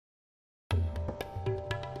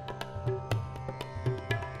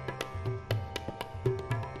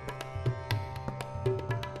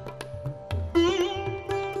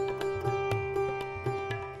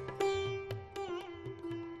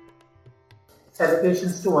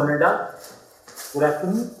Salutations to one and all. Good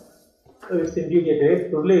afternoon. It's indeed a great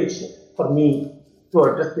privilege for me to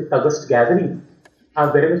address this august gathering.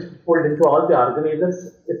 I'm very much pulled into all the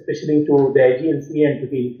organizers, especially to the IGNC and to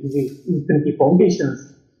the Infinity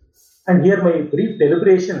Foundations. And here my brief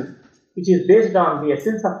deliberation, which is based on the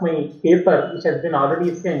essence of my paper, which has been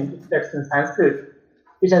already sent, that's in Sanskrit,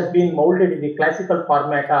 which has been molded in the classical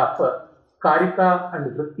format of Karika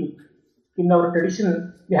and Vritti. In our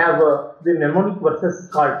tradition, we have the mnemonic verses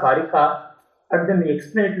called Karika and then the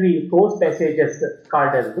explanatory prose passages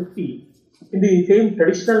called as Vritti. In the same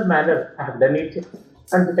traditional manner, I have done it.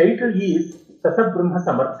 And the title is Rasa Brahma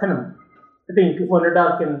Samarthanam. I think one and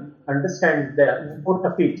all can understand the import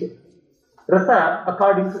of it. Rasa,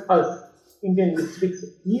 according to us, Indian mystics,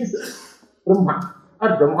 is Brahma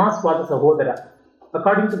or Brahma Swada Sahodara.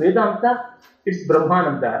 According to Vedanta, it's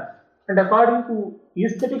Brahmananda. And according to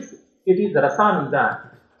aesthetics, it is Rasananda.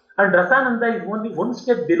 And Rasananda is only one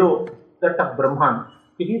step below that of Brahman.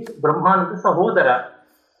 It is Brahmananda Sahodara.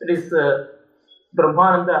 It is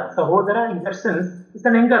Brahmananda Sahodara, in that sense, is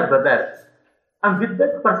an younger brother. And with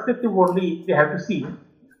that perspective only we have to see,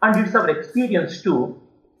 and it's our experience too,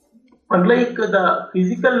 unlike the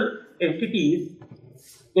physical entities,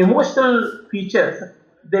 emotional features,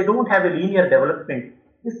 they don't have a linear development.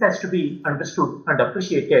 This has to be understood and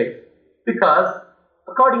appreciated because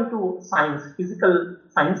according to science, physical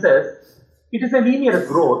sciences, it is a linear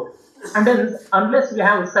growth. And then unless we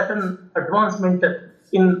have certain advancement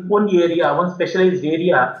in one area, one specialized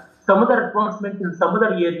area, some other advancement in some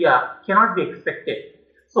other area cannot be expected.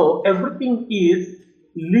 So everything is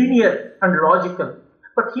linear and logical.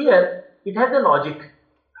 But here it has a logic,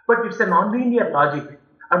 but it's a non-linear logic,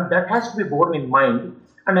 and that has to be borne in mind.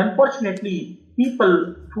 And unfortunately,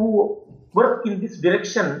 people who work in this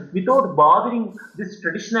direction without bothering this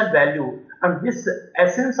traditional value and this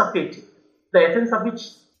essence of it, the essence of which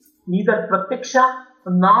neither pratyaksha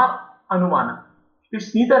nor anumana.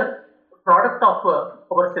 It's neither product of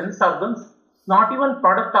our sense organs, not even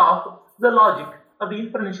product of the logic, of the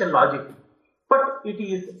inferential logic, but it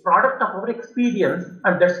is product of our experience,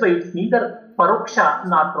 and that's why it's neither paroksha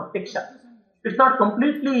nor pratyaksha. It's not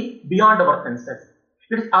completely beyond our senses.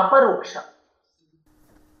 It is aparoksha.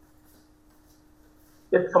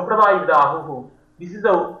 Yet sampradayavadahuhu. This is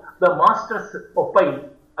the masters opine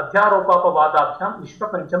adhyarupapavadabhyam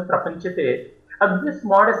nishprapancham prapanchate. And this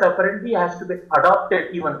modus apparently has to be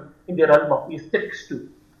adopted even in the realm of aesthetics too.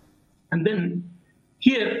 And then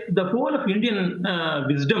here the whole of Indian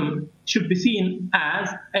wisdom should be seen as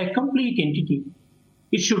a complete entity.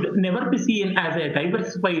 It should never be seen as a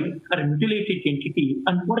diversified or mutilated entity.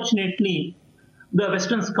 Unfortunately, the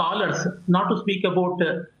Western scholars, not to speak about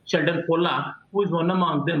Sheldon Pollock, who is one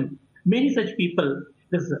among them, many such people,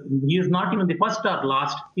 he is not even the first or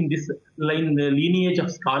last in this lineage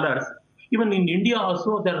of scholars. Even in India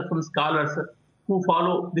also, there are some scholars who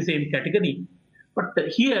follow the same category. But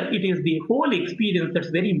here it is the whole experience that's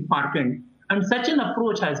very important. And such an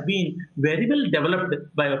approach has been very well developed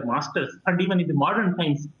by our masters. And even in the modern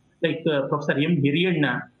times, like Professor M.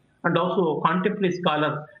 Hiriyanna, and also contemporary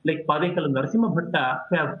scholars like Padekal Narasimha Bhatta,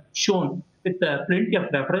 who have shown with plenty of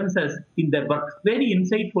references in their works, very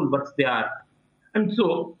insightful works they are. And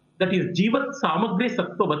so that is Jivat Samagre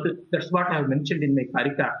Sattvavat, that's what I have mentioned in my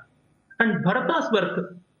Karika. And Bharata's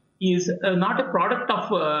work is not a product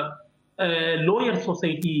of lower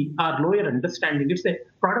society or lower understanding. It's a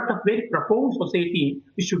product of very profound society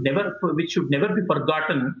which should never be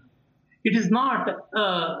forgotten. It is not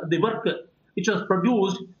the work which was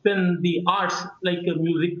produced when the arts like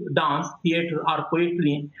music, dance, theatre, or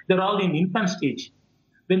poetry, they're all in infant stage.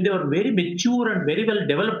 When they were very mature and very well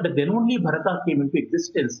developed, then only Bharata came into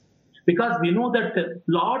existence. Because we know that a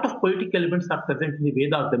lot of poetic elements are present in the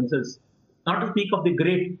Vedas themselves. Not to speak of the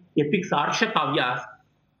great epics, Arsha Kavyas.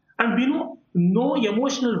 And we know no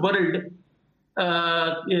emotional world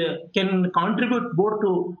can contribute more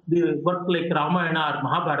to the work like Ramayana or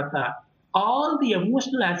Mahabharata. All the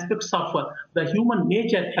emotional aspects of the human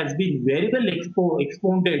nature has been very well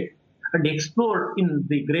expounded and explored in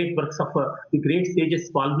the great works of the great sages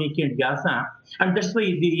Valmiki and Vyasa. And that's why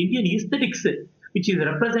the Indian aesthetics, which is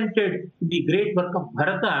represented in the great work of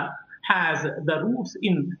Bharata, has the roots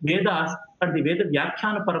in Vedas and the Veda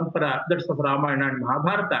Vyakhyana Parampara, that's of Ramayana and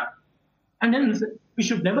Mahabharata. And hence, we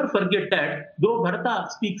should never forget that though Bharata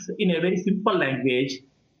speaks in a very simple language,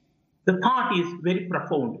 the thought is very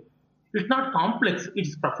profound. It's not complex,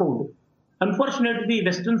 it's profound. Unfortunately,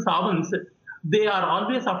 Western savants, they are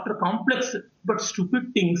always after complex but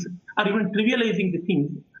stupid things or even trivializing the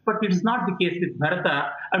things. But it is not the case with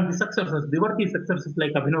Bharata and the successors, devotee successors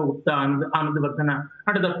like Abhinav Gupta, Anandavardhana,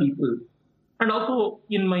 and other people. And also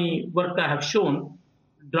in my work, I have shown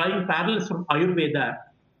drawing parallels from Ayurveda.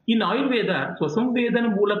 In Ayurveda, Swasam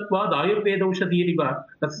Vedan Moolatvad Ayurveda Ushadiriva,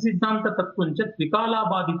 Rasasiddhanta Tattvancha Trikala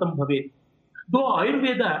Baditam Bhavet. Though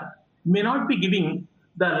Ayurveda may not be giving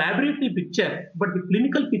the laboratory picture, but the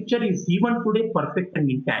clinical picture is even today perfect and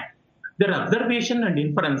intact. Their observation and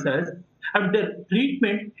inferences and their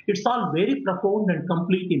treatment, it's all very profound and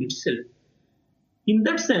complete in itself. In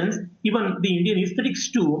that sense, even the Indian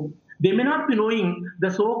aesthetics too, they may not be knowing the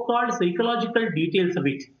so-called psychological details of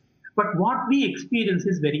it. But what we experience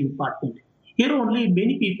is very important. Here only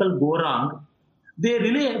many people go wrong. They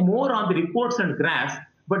rely more on the reports and graphs,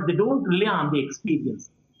 but they don't rely on the experience.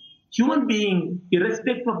 Human being,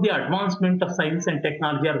 irrespective of the advancement of science and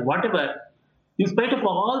technology or whatever, in spite of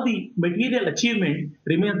all the material achievement,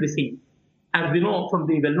 remains the same. As we know from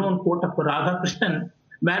the well-known quote of Radhakrishnan,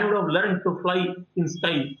 man would have learned to fly in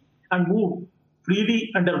sky and move freely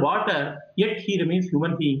underwater, yet he remains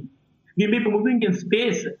human being. We may be moving in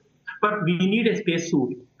space, but we need a space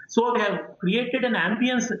suit. So we have created an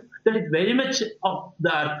ambience that is very much of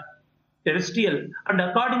the earth, terrestrial, and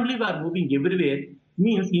accordingly we are moving everywhere.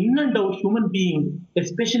 Means in and out human being,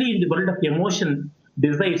 especially in the world of emotion,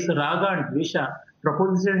 desires, raga and dvesha,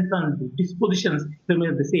 propositions and dispositions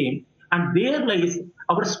remain the same. And there lies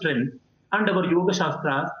our strength and our yoga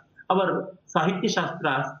shastras, our sahitya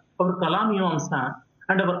shastras, our kalamiyamsa,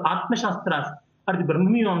 and our atma shastras, or the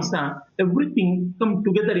brahmamiyamsa, everything come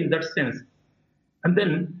together in that sense. And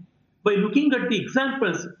then by looking at the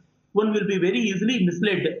examples, one will be very easily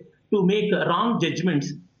misled to make wrong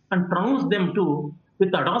judgments and pronounce them too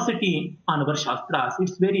with audacity on our shastras.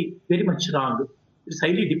 It's very, very much wrong. It's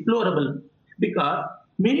highly deplorable because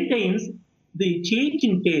many times the change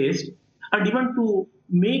in taste and even to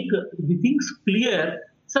make the things clear,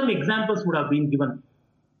 some examples would have been given.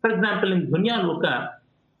 For example, in Dhvanyaloka,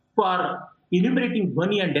 for enumerating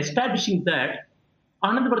Dhvani and establishing that,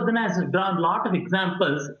 Anandavardhana has drawn a lot of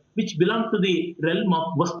examples which belong to the realm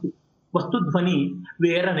of Vastu Dhvani,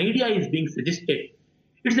 where an idea is being suggested.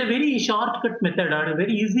 It's a very shortcut method or a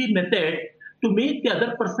very easy method to make the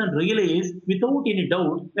other person realize without any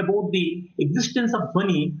doubt about the existence of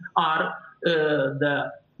Dhvani or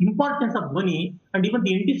the importance of Dhvani and even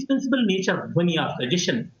the indispensable nature of Dhvani or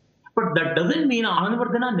suggestion. But that doesn't mean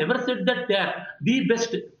Anandavardhana never said that they are the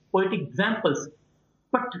best poetic examples.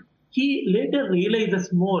 But he later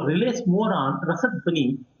relies more on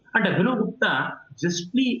Rasadhvani, and Abhinavgupta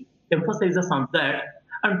justly emphasizes on that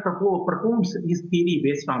and propounds his theory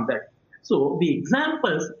based on that. So the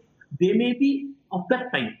examples, they may be of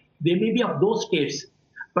that time, they may be of those states,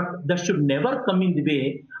 but that should never come in the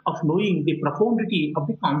way of knowing the profundity of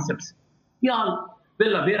the concepts. We are all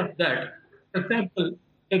well aware of that. For example,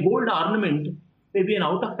 a gold ornament may be an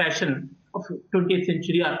out of fashion of 20th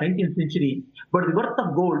century or 19th century, but the worth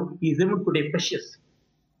of gold is even today precious.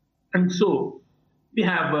 And so we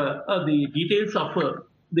have the details of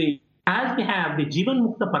as we have the Jivan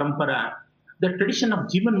Mukta Parampara, the tradition of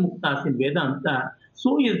Jivan Muktas in Vedanta,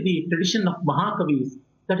 so is the tradition of Mahakavis.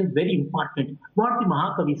 That is very important. What the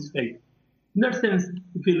Mahakavis felt. In that sense,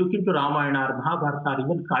 if you look into Ramayana or Mahabharata or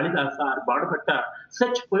even Kalidasa or Badabhatta,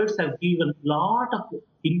 such poets have given a lot of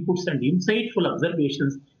inputs and insightful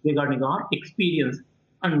observations regarding our experience.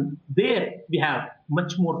 And there we have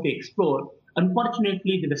much more to explore.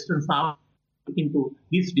 Unfortunately, the Westerns are into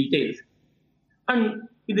these details. And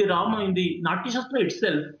in the Natya Shastra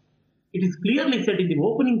itself, it is clearly said in the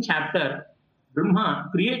opening chapter, Brahma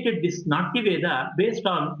created this Natya Veda based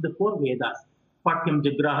on the four Vedas. Patyam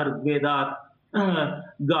Jagrahar Vedat,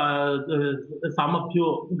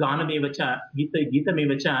 Samabhyo Ganamevacha, Gita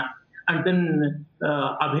Mevacha, and then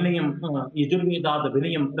Abhinayam, Yajurvedad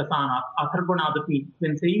Abhinayam Prasana, Atharvanadapi.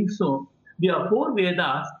 When saying so, the four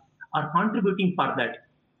Vedas are contributing for that.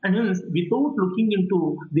 And hence, without looking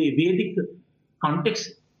into the Vedic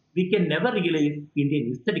context, we can never realize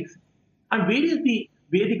Indian aesthetics. And where is the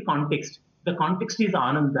Vedic context? The context is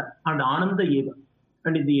Ananda and Ananda Eva.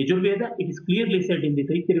 And in the Yajurveda, it is clearly said in the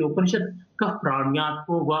Taittiriya Upanishad, Kah pranyat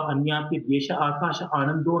ko va anyati desha akasha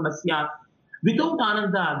anando nasyat. Without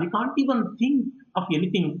Ananda, we can't even think of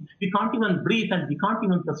anything. We can't even breathe and we can't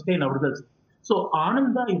even sustain ourselves. So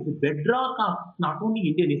Ananda is the bedrock of not only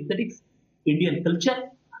Indian aesthetics, Indian culture,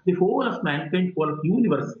 the whole of mankind, whole of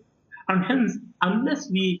universe. And hence, unless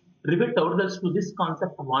we rivet ourselves to this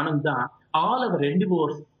concept of Ananda, all our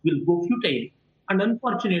endeavors will go futile. And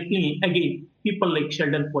unfortunately, again, people like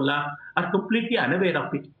Sheldon Pollack are completely unaware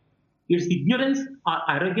of it. It's ignorance or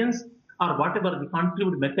arrogance or whatever the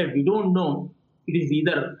contrived method, we don't know. It is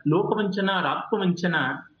either Lokavanchana or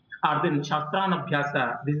Atmavanchana or then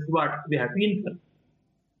Shastranabhyasa. This is what we have been for.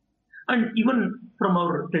 And even from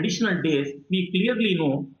our traditional days, we clearly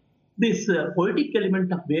know this poetic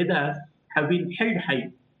element of Vedas have been held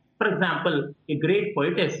high. For example, a great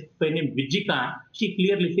poetess by name Vijika, she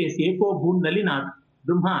clearly says, Eko Bhun Nalinath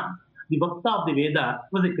Brahma, the Vakta of the Veda,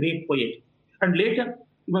 was a great poet. And later,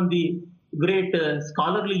 even the great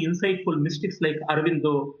scholarly, insightful mystics like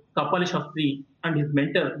Aravindo, Kapali Shastri, and his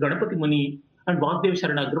mentor Ganapati Muni, and Vasudeva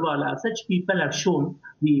Sharana Agrawala, such people have shown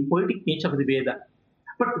the poetic nature of the Veda.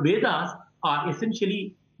 But Vedas are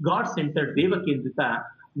essentially God-centered Devakendrita,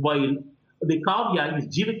 while the Kavya is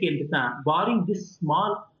Jivakendrita. Barring this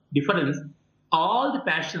small difference, all the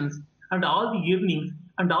passions and all the yearnings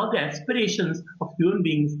and all the aspirations of human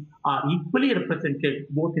beings are equally represented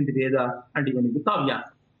both in the Veda and even in the Kavya.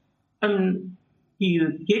 And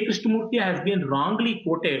K. Krishnamurti has been wrongly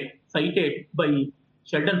quoted, cited by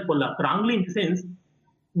Sheldon Pollock. Wrongly in the sense,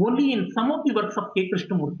 only in some of the works of K.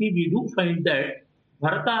 Krishnamurti we do find that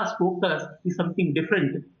Bharata's focus is something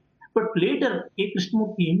different. But later, K.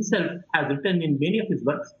 Krishnamurti himself has written in many of his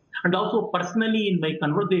works, and also personally in my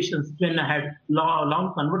conversations when I had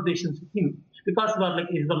long conversations with him, because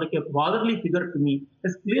he was like a fatherly figure to me,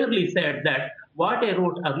 has clearly said that what I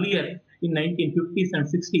wrote earlier in 1950s and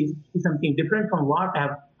 60s is something different from what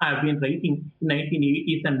I have been writing in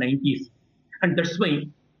 1980s and 90s. And that's why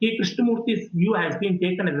K. Krishnamurti's view has been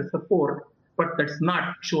taken as a support, but that's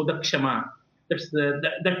not Shodha Kshama.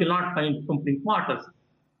 That will not find complete waters.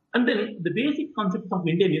 And then the basic concepts of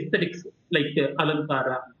Indian aesthetics like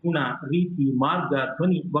Alankara, Guna, Riti, Marga,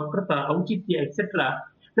 Dhvani, Vakrata, Auchitya, etc.,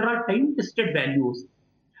 there are time-tested values.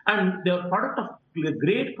 And they are product of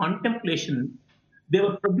great contemplation. They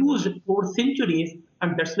were produced over centuries,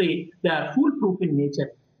 and that's why they are foolproof in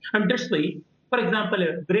nature. And that's why, for example,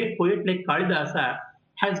 a great poet like Kalidasa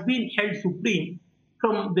has been held supreme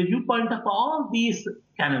from the viewpoint of all these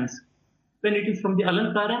canons. When it is from the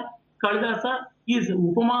Alankara, Kalidasa is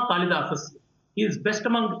Upama Kalidasas. He is best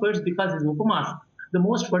among the poets because his Upamas, the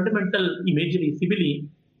most fundamental imagery, simile,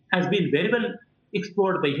 has been very well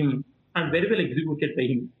explored by him and very well executed by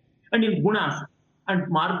him. And in Gunas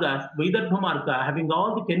and Margas, Vaidarbha Marga, having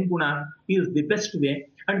all the 10 Gunas, he is the best way.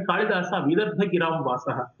 And Kalidasa, Vidarbha Giram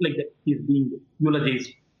Vasaha, like that, he is being eulogized.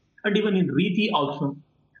 And even in Riti also,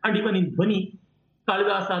 and even in Dhvani,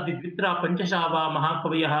 Kalidasa, the Dvitra, Panchashava,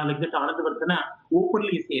 Mahakavayaha, like that, Anandavardhana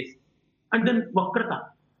openly says. And then Vakrata,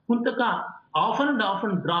 Kuntaka often and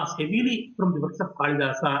often draws heavily from the works of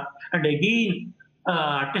Kalidasa and again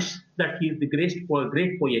attests that he is the great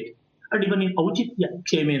poet. And even in Auchitya,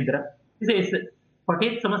 Kshemendra, he says,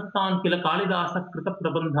 Patet Samastan Kila Kalidasa Krita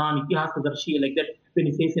Prabandhan Itihasa Darshi, like that, when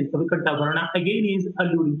he says in Kavikanta Varna, again he is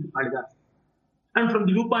alluding to Kalidasa. And from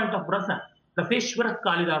the viewpoint of Rasa, Raseshwara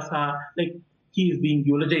Kalidasa, like he is being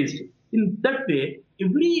eulogized. In that way,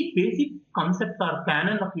 every basic concept or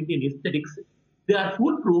canon of Indian aesthetics, they are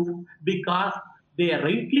foolproof because they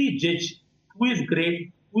rightly judge who is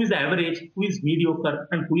great, who is average, who is mediocre,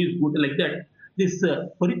 and who is good, like that. This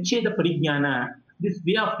Paricheda Parijnana, this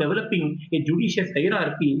way of developing a judicious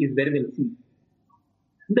hierarchy is very well seen.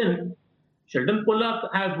 Then Sheldon Pollock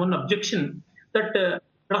has one objection that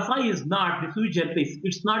Rasa is not the sui generis.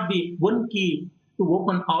 It's not the one key to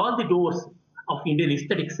open all the doors of Indian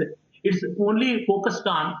aesthetics. It's only focused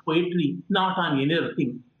on poetry, not on any other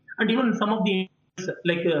thing. And even some of the,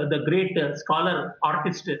 like the great scholar,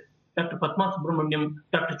 artist, Dr. Padma Subramaniam,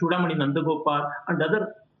 Dr. Chudamani Nandagopal, and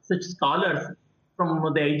other such scholars from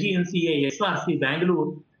the IGNCA, SRC,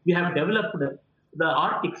 Bangalore, we have developed the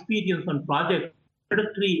art experience and project.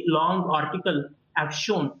 Introductory long article have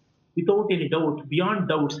shown without any doubt, beyond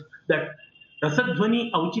doubts, that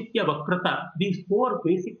Rasadhvani, Auchitya, Vakrata, these four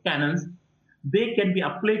basic canons, they can be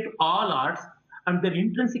applied to all arts, and their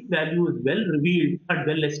intrinsic value is well revealed and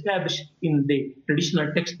well established in the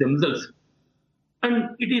traditional texts themselves.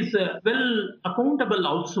 And it is well accountable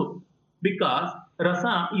also because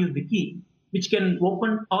rasa is the key which can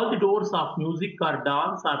open all the doors of music or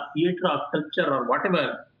dance or theatre or culture or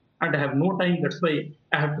whatever. And I have no time, that's why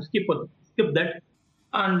I have to skip that.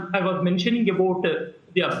 And I was mentioning about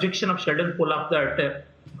the objection of Sheldon Pollock that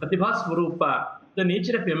Pratibha Swarupa, the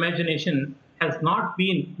nature of imagination, has not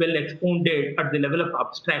been well expounded at the level of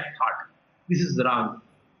abstract thought. This is wrong.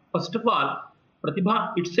 First of all,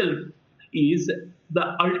 Pratibha itself is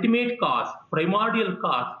the ultimate cause, primordial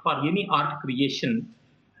cause for any art creation.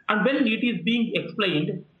 And when it is being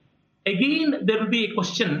explained, again there will be a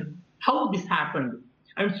question how this happened.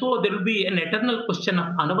 And so there will be an eternal question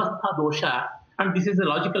of anavastha dosha, and this is a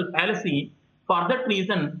logical fallacy. For that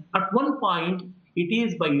reason, at one point, it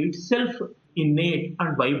is by itself innate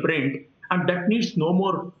and vibrant, and that needs no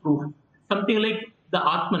more proof. Something like the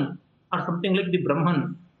Atman or something like the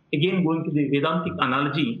Brahman again going to the Vedantic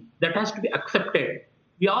analogy, that has to be accepted.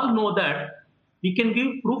 We all know that we can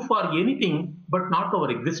give proof for anything, but not our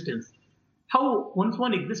existence. How one's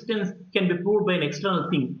own existence can be proved by an external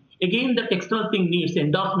thing. Again, that external thing needs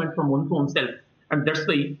endorsement from one's own self. And that's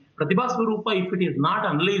why Pratibha Swarupa, if it is not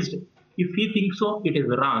analyzed, if we think so, it is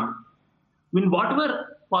wrong. In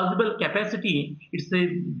whatever possible capacity,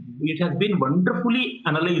 it has been wonderfully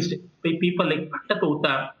analyzed by people like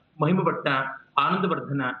Bhattatota, Mahima Bhatta,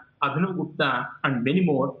 Anandavardhana, Abhinav Gupta, and many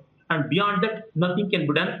more. And beyond that, nothing can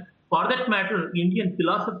be done. For that matter, Indian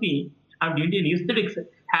philosophy and Indian aesthetics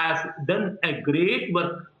has done a great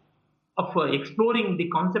work of exploring the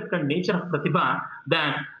concept and nature of Pratibha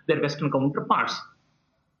than their Western counterparts.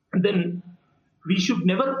 And then we should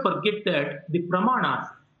never forget that the Pramanas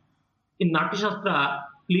in Natya Shastra,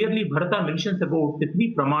 clearly Bharata mentions about the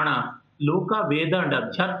three Pramanas, Loka, Veda, and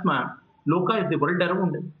Adhyatma. Loka is the world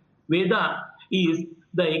around. Veda is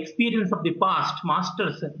the experience of the past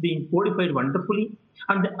masters being codified wonderfully,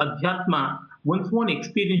 and the Adhyatma, one's own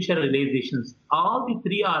experiential realizations. All the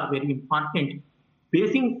three are very important.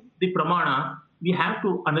 Basing the Pramana, we have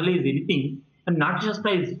to analyze anything, and Natya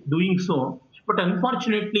Shastra is doing so. But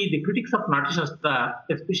unfortunately, the critics of Natya Shastra,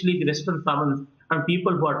 especially the Western savants and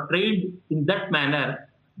people who are trained in that manner,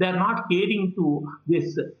 they are not caring to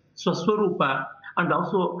this Swaswarupa and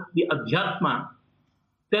also the Adhyatma.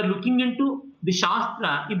 They are looking into the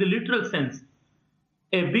Shastra in the literal sense.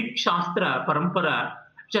 A big Shastra, Parampara,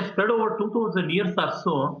 which has spread over 2000 years or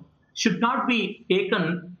so, should not be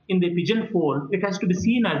taken in the pigeonhole. It has to be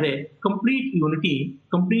seen as a complete unity,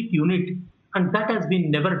 complete unit. And that has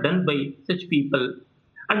been never done by such people.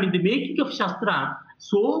 And in the making of Shastra,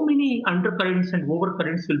 so many undercurrents and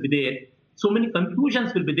overcurrents will be there. So many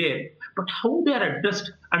confusions will be there. But how they are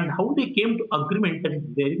addressed and how they came to agreement, that is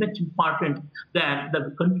very much important than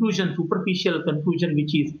the confusion, superficial confusion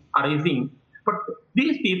which is arising. But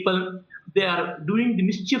these people, they are doing the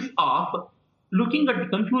mischief of looking at the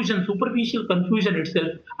confusion, superficial confusion itself,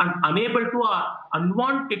 and unable to,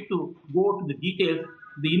 unwanted to go to the details,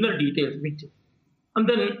 the inner details. And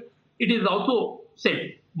then it is also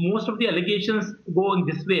said, most of the allegations go in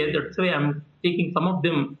this way. That's why I'm taking some of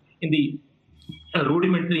them in the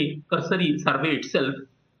rudimentary cursory survey itself.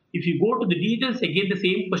 If you go to the details, again, the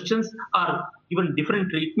same questions are given different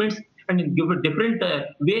treatments and in given different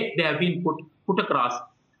way they have been put across.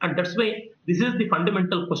 And that's why this is the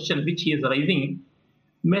fundamental question which is arising.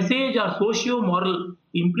 Message or socio-moral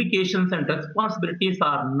implications and responsibilities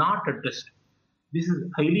are not addressed. This is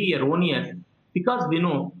highly erroneous because we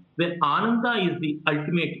know when Ananda is the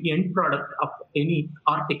ultimate end product of any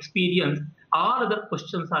art experience, all other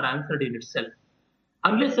questions are answered in itself.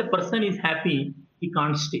 Unless a person is happy, he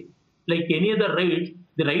can't stay. Like any other right,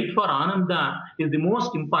 the right for Ananda is the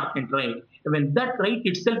most important right. When that right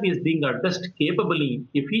itself is being addressed capably,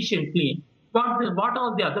 efficiently, what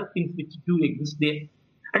are the other things which do exist there?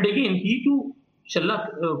 And again, he too,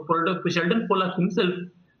 Sheldon Pollock himself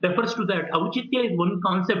refers to that. Auchitya is one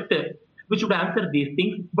concept which would answer these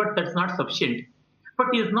things, but that's not sufficient. But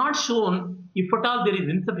he has not shown, if at all there is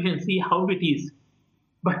insufficiency, how it is.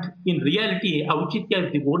 But in reality, Auchitya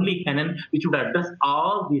is the only canon which would address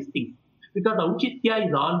all these things. Because Auchitya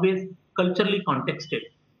is always culturally contexted.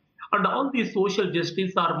 And all these social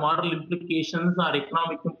justice or moral implications or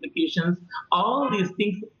economic implications, all these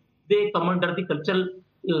things, they come under the cultural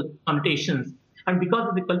connotations. And because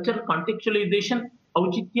of the cultural contextualization,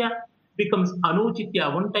 Auchitya becomes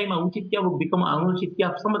Anuchitya. One time Auchitya would become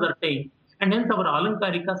Anuchitya some other time. And hence our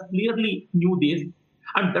Alankarikas clearly knew this.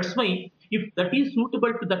 And that's why if that is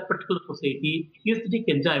suitable to that particular society, aesthetic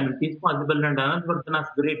enjoyment is possible. And Anandavardhana's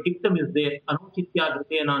great dictum is there. Anuchitya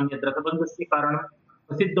Dhrutenanya Drakabandhasya Karanam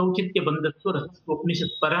Prasiddhauchitya Bandhatsu Rasasvopanishad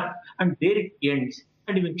Para. And there it ends.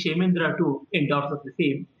 And even Kshemendra too endorses the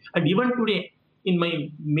same. And even today, in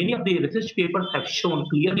many of the research papers have shown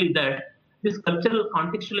clearly that this cultural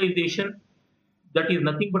contextualization, that is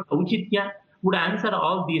nothing but Auchitya, would answer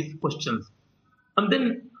all these questions. And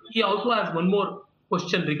then he also has one more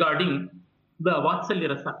question regarding the Vatsalya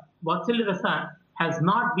Rasa. Vatsalya Rasa has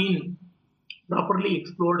not been properly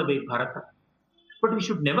explored by Bharata. But we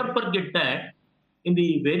should never forget that in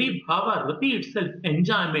the very Bhava Rati itself,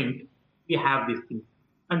 enjoyment, we have these things.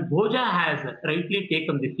 And Bhoja has rightly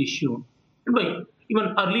taken this issue. And by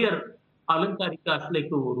even earlier Alankarikas like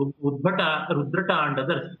Udbhata, Rudrata and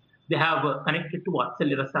others, they have connected to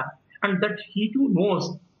Vatsalya Rasa. And that he too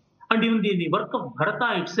knows. And even in the work of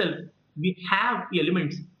Bharata itself, we have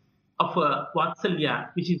elements of Vatsalya,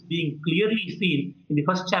 which is being clearly seen in the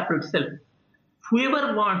first chapter itself.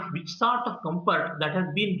 Whoever wants which sort of comfort that has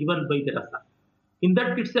been given by the Rasa. In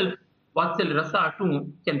that itself, Vatsalya Rasa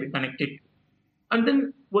too can be connected. And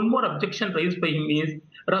then one more objection raised by him is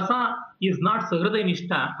Rasa is not Sahridaya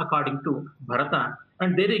Nishtha according to Bharata.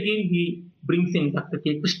 And there again he brings in Dr.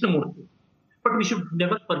 K. Krishnamurti. But we should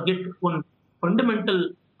never forget one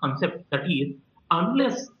fundamental concept, that is,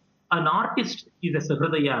 unless an artist is a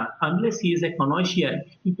Sahridaya, unless he is a connoisseur,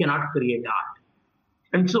 he cannot create art.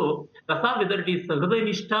 And so, Rasa, whether it is Sahridaya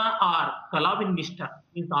Nishtha or Kalavin Nishtha,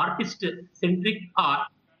 means artist centric or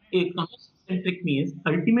a connoisseur centric, means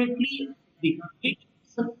ultimately the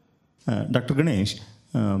Dr. Ganesh,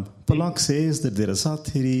 Pollock says that the Rasa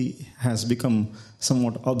theory has become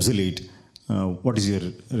somewhat obsolete. What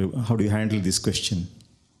is how do you handle this question?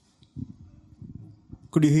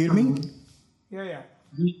 Could you hear me? Yeah.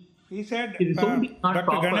 He said,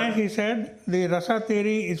 Dr. Ganesh, he said the Rasa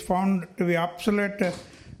theory is found to be obsolete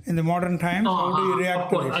in the modern times. How do you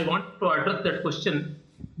react to this? I want to address that question.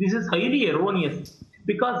 This is highly erroneous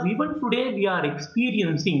because even today we are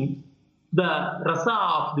experiencing the Rasa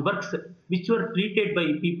of the works which were treated by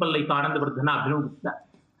people like Anandavardhana, Abhinavagupta.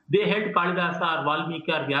 They held Kalidasa or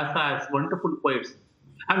Valmiki or Vyasa as wonderful poets,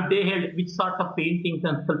 and they held which sort of paintings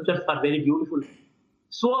and sculptures are very beautiful.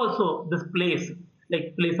 So also this place,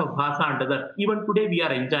 like place of Bhasa and other, even today we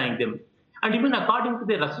are enjoying them. And even according to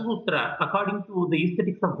the Rasa Sutra, according to the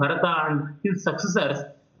aesthetics of Bharata and his successors,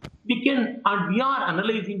 we are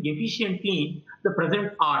analyzing efficiently the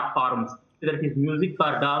present art forms, whether it is music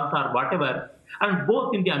or dance or whatever, and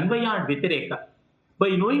both in the Anvaya and Vyatireka. By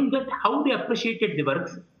knowing that how they appreciated the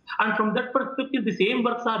works, and from that perspective, the same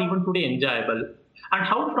works are even today enjoyable. And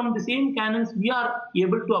how from the same canons we are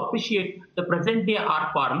able to appreciate the present day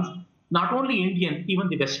art forms, not only Indian, even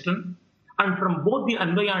the Western, and from both the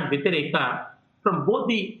Anvaya and Vyatireka, from both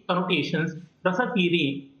the connotations, Rasa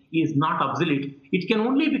theory is not obsolete. It can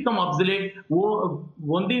only become obsolete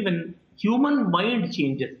only when human mind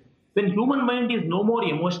changes. When human mind is no more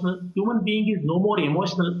emotional, human being is no more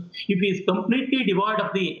emotional, if he is completely devoid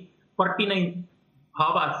of the 49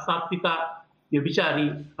 bhavas, sattvika,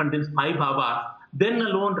 vyabhichari, and then 5 bhavas, then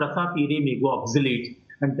alone Rasa theory may go obsolete.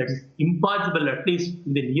 And that is impossible, at least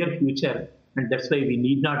in the near future. And that's why we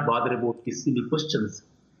need not bother about these silly questions.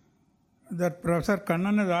 That Professor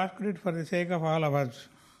Kannan has asked it for the sake of all of us.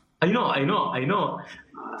 I know.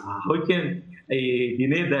 How can I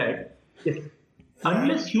deny that? Yes.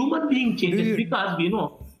 Unless human being changes, because we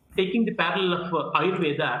know, taking the parallel of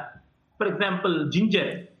Ayurveda, for example,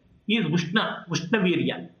 ginger is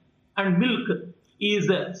Ushnavirya, and milk is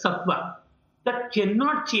Sattva. That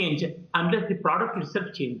cannot change unless the product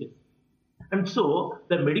itself changes. And so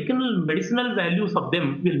the medicinal values of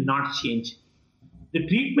them will not change. The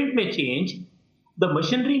treatment may change, the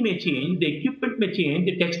machinery may change, the equipment may change,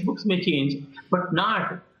 the textbooks may change, but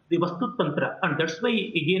not the Vastu Tantra. And that's why,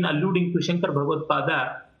 again, alluding to Shankar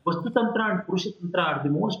Bhagavad-pada, Vastu Tantra and Purusha Tantra are the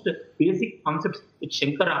most basic concepts which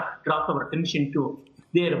Shankara draws our attention to.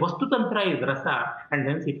 Their Vastu Tantra is Rasa, and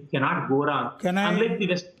hence it cannot go wrong. Can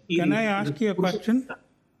I ask you a question?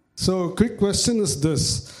 So, quick question is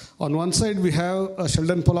this. On one side, we have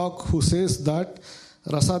Sheldon Pollock who says that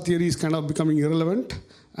Rasa theory is kind of becoming irrelevant,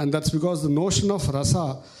 and that's because the notion of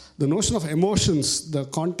Rasa, the notion of emotions, the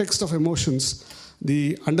context of emotions,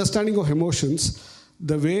 the understanding of emotions,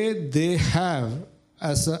 the way they have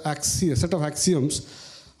as a set of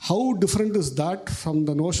axioms, how different is that from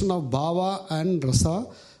the notion of Bhava and Rasa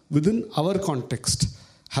within our context?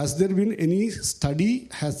 Has there been any study,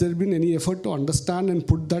 has there been any effort to understand and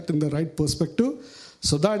put that in the right perspective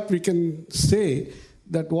so that we can say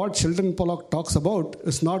that what Sheldon Pollock talks about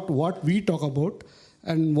is not what we talk about,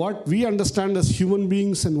 and what we understand as human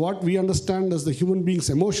beings and what we understand as the human beings'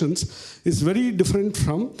 emotions is very different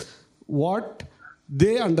from what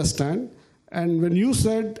they understand. And when you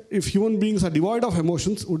said if human beings are devoid of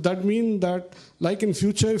emotions, would that mean that, like in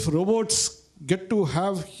future, if robots get to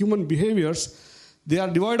have human behaviors, they are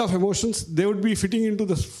devoid of emotions, they would be fitting into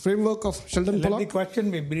the framework of Sheldon Pollock? Let the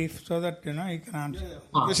question be brief so that you can answer.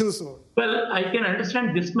 Well, I can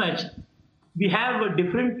understand this much. We have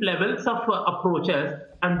different levels of approaches,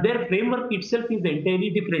 and their framework itself is entirely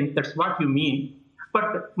different. That's what you mean.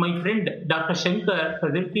 But my friend Dr. Shankar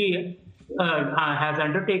presently has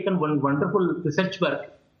undertaken one wonderful research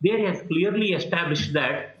work. There he has clearly established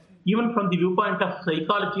that even from the viewpoint of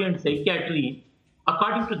psychology and psychiatry,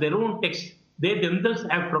 according to their own texts, they themselves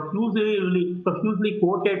have profusely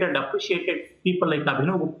quoted and appreciated people like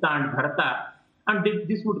Abhinavagupta and Bharata. And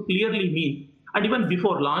this would clearly mean, and even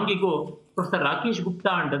before, long ago, Professor Rakesh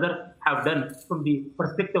Gupta and others have done from the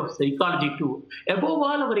perspective of psychology too. Above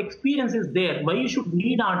all, our experience is there. Why you should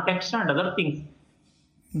read on text and other things?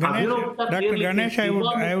 Dr. Ganesh, I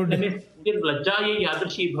would Lajjaye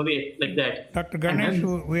Yadrishi Bhave, like that. Dr. Ganesh,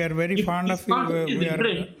 we are very fond of you.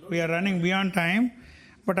 We are running beyond time.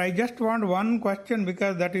 But I just want one question,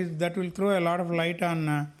 because that will throw a lot of light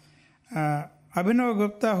on Abhinav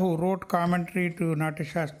Gupta, who wrote commentary to Natya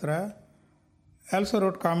Shastra, also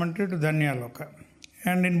wrote commentary to Dhanyaloka.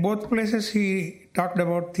 And in both places he talked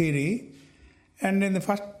about theory. And in the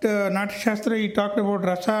first Natya Shastra he talked about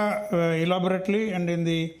rasa elaborately, and in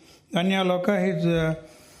the Dhanyaloka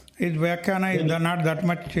his Vyakhana is not that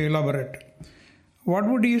much elaborate. What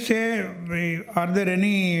would you say, are there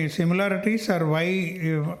any similarities, or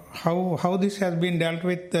why, how this has been dealt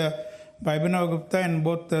with by Abhinav Gupta in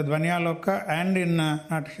both Dhanyaloka and in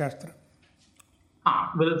Natya Shastra?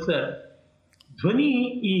 Well, sir,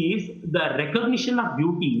 Dhvani is the recognition of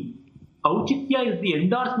beauty, Auchitya is the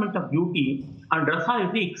endorsement of beauty, and Rasa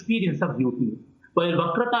is the experience of beauty, while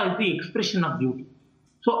Vakrata is the expression of beauty.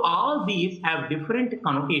 So all these have different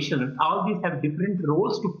connotations, all these have different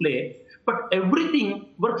roles to play, but everything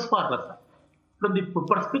works for Rasa. From the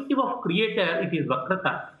perspective of creator, it is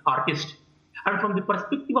Vakrata, artist. And from the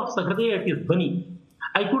perspective of Sahradaya, it is Dhvani.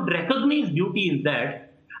 I could recognize beauty in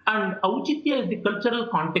that. And Auchitya is the cultural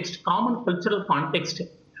context, common cultural context.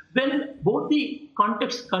 When both the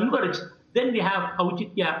contexts converge, then we have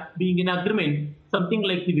Auchitya being in agreement, something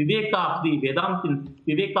like the Viveka of the Vedantins,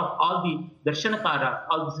 Viveka of all the Darshanakaras,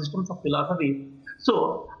 all the systems of philosophy.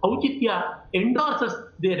 So Auchitya endorses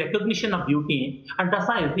the recognition of beauty, and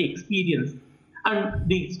Rasa is the experience. And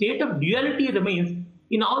the state of duality remains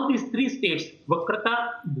in all these three states, Vakrata,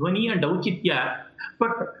 Dhvani and Auchitya,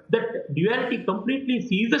 but that duality completely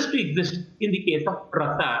ceases to exist in the case of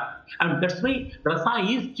Rasa. And that's why Rasa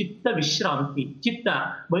is Chitta Vishranti.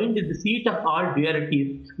 Chitta, mind, is the seat of all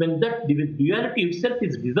dualities. When that duality itself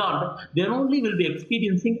is dissolved, then only will be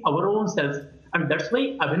experiencing our own selves. And that's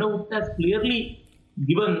why Abhinav Gupta has clearly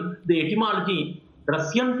given the etymology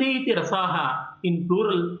Rasyante iti rasaha in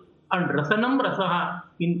plural and Rasanam rasaha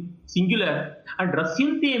in singular. And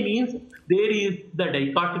Rasyante means there is the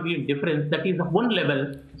dichotomy and difference that is of one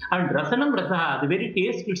level, and Rasanam rasaha, the very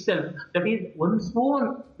taste itself, that is one's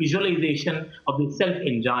own visualization of the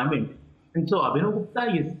self-enjoyment. And so Abhinav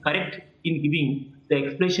Gupta is correct in giving the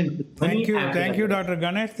expression to Thank you, Dr.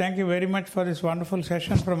 Ganesh. Thank you very much for this wonderful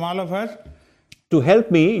session from all of us. To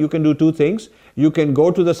help me, you can do two things. You can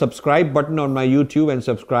go to the subscribe button on my YouTube and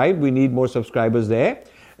subscribe. We need more subscribers there.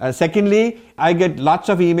 Secondly, I get lots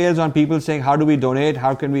of emails on people saying, how do we donate?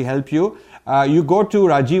 How can we help you? You go to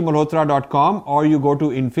rajivmalhotra.com or you go to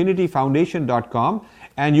infinityfoundation.com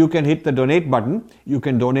and you can hit the donate button. You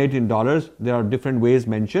can donate in dollars. There are different ways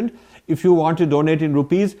mentioned. If you want to donate in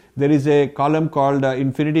rupees, there is a column called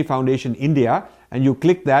Infinity Foundation India, and you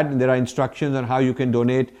click that and there are instructions on how you can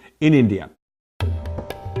donate in India.